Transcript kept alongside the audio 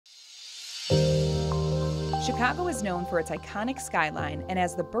Chicago is known for its iconic skyline and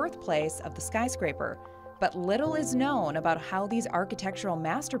as the birthplace of the skyscraper, but little is known about how these architectural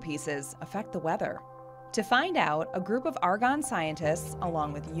masterpieces affect the weather. To find out, a group of Argonne scientists,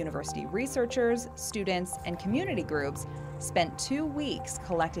 along with university researchers, students, and community groups, spent 2 weeks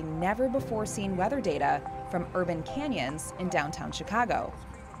collecting never-before-seen weather data from urban canyons in downtown Chicago.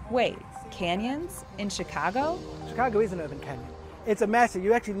 Wait, canyons in Chicago? Chicago is an urban canyon. It's a massive,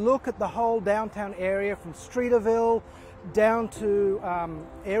 you actually look at the whole downtown area from Streeterville down to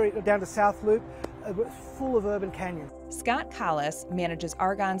South Loop, full of urban canyons. Scott Collis manages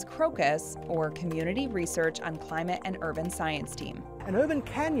Argonne's Crocus, or Community Research on Climate and Urban Science team. An urban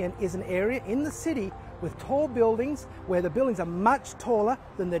canyon is an area in the city with tall buildings where the buildings are much taller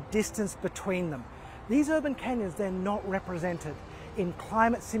than the distance between them. These urban canyons, they're not represented in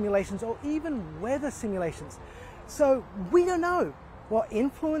climate simulations or even weather simulations. So we don't know what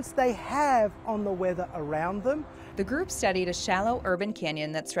influence they have on the weather around them. The group studied a shallow urban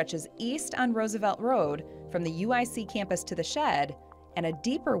canyon that stretches east on Roosevelt Road from the UIC campus to the Shed, and a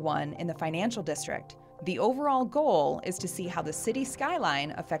deeper one in the financial district. The overall goal is to see how the city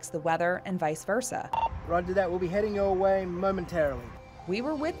skyline affects the weather and vice versa. Roger that, we'll be heading your way momentarily. We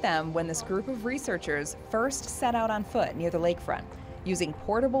were with them when this group of researchers first set out on foot near the lakefront. Using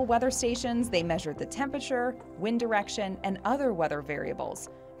portable weather stations, they measured the temperature, wind direction, and other weather variables,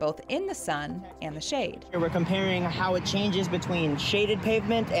 both in the sun and the shade. We're comparing how it changes between shaded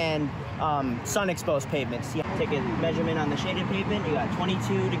pavement and sun-exposed pavements. You take a measurement on the shaded pavement, you got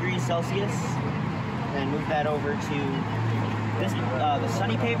 22 degrees Celsius. Then move that over to this, the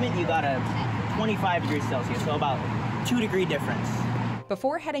sunny pavement, you got a 25 degrees Celsius, so about 2-degree difference.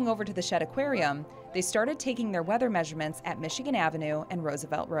 Before heading over to the Shed Aquarium, they started taking their weather measurements at Michigan Avenue and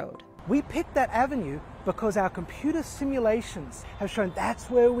Roosevelt Road. We picked that avenue because our computer simulations have shown that's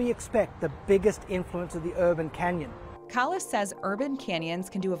where we expect the biggest influence of the urban canyon. Collis says urban canyons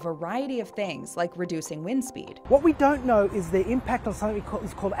can do a variety of things, like reducing wind speed. What we don't know is the impact on something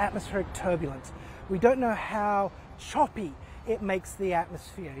is called atmospheric turbulence. We don't know how choppy it makes the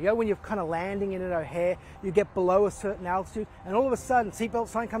atmosphere. You know, when you're kind of landing in at O'Hare, you get below a certain altitude, and all of a sudden, seatbelt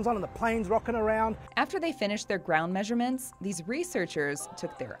sign comes on and the plane's rocking around. After they finished their ground measurements, these researchers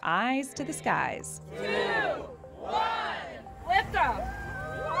took their eyes to the skies. 2, 1, lift off!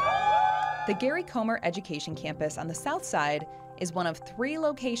 The Gary Comer Education Campus on the south side is one of 3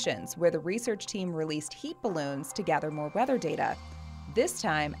 locations where the research team released heat balloons to gather more weather data, this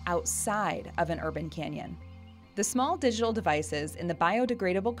time outside of an urban canyon. The small digital devices in the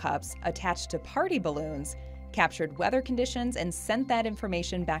biodegradable cups attached to party balloons captured weather conditions and sent that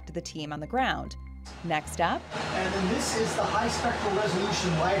information back to the team on the ground. Next up, and then this is the high spectral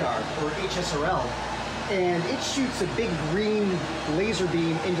resolution LiDAR, or HSRL, and it shoots a big green laser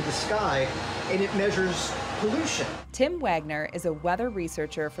beam into the sky, and it measures pollution. Tim Wagner is a weather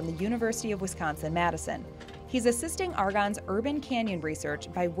researcher from the University of Wisconsin-Madison. He's assisting Argonne's urban canyon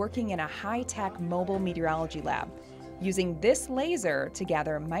research by working in a high-tech mobile meteorology lab, using this laser to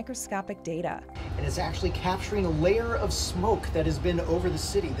gather microscopic data. And it's actually capturing a layer of smoke that has been over the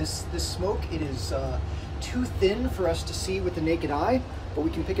city. This smoke, it is too thin for us to see with the naked eye, but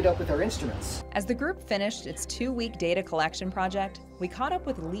we can pick it up with our instruments. As the group finished its 2-week data collection project, we caught up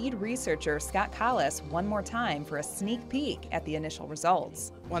with lead researcher Scott Collis one more time for a sneak peek at the initial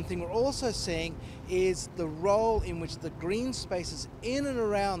results. One thing we're also seeing is the role in which the green spaces in and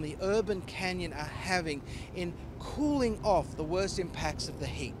around the urban canyon are having in cooling off the worst impacts of the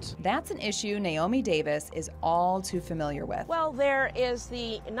heat. That's an issue Naomi Davis is all too familiar with. Well, there is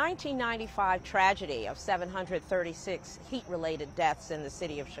the 1995 tragedy of 736 heat-related deaths in the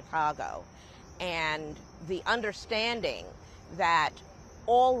city of Chicago, and the understanding that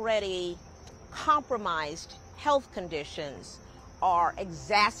already compromised health conditions are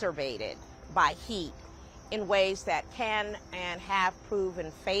exacerbated by heat in ways that can and have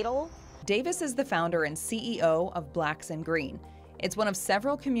proven fatal. Davis is the founder and CEO of Blacks in Green. It's one of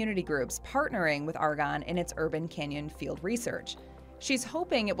several community groups partnering with Argonne in its urban canyon field research. She's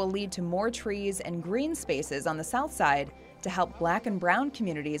hoping it will lead to more trees and green spaces on the south side to help Black and brown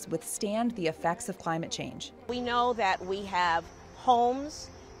communities withstand the effects of climate change. We know that we have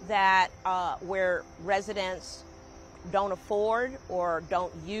homes that where residents don't afford or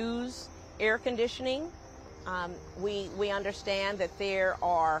don't use air conditioning. We understand that there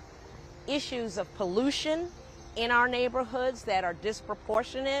are issues of pollution in our neighborhoods that are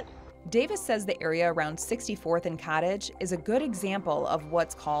disproportionate. Davis says the area around 64th and Cottage is a good example of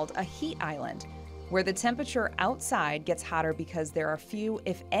what's called a heat island, where the temperature outside gets hotter because there are few,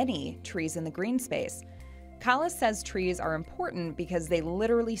 if any, trees in the green space. Collis says trees are important because they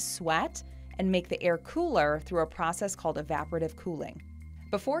literally sweat and make the air cooler through a process called evaporative cooling.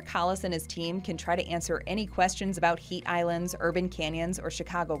 Before Collis and his team can try to answer any questions about heat islands, urban canyons, or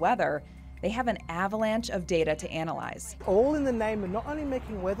Chicago weather, they have an avalanche of data to analyze. All in the name of not only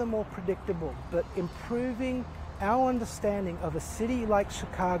making weather more predictable, but improving our understanding of a city like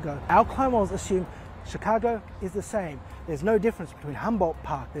Chicago. Our climate models assume Chicago is the same. There's no difference between Humboldt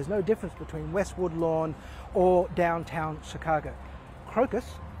Park, there's no difference between Westwood Lawn or downtown Chicago. Crocus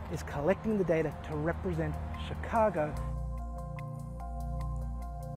is collecting the data to represent Chicago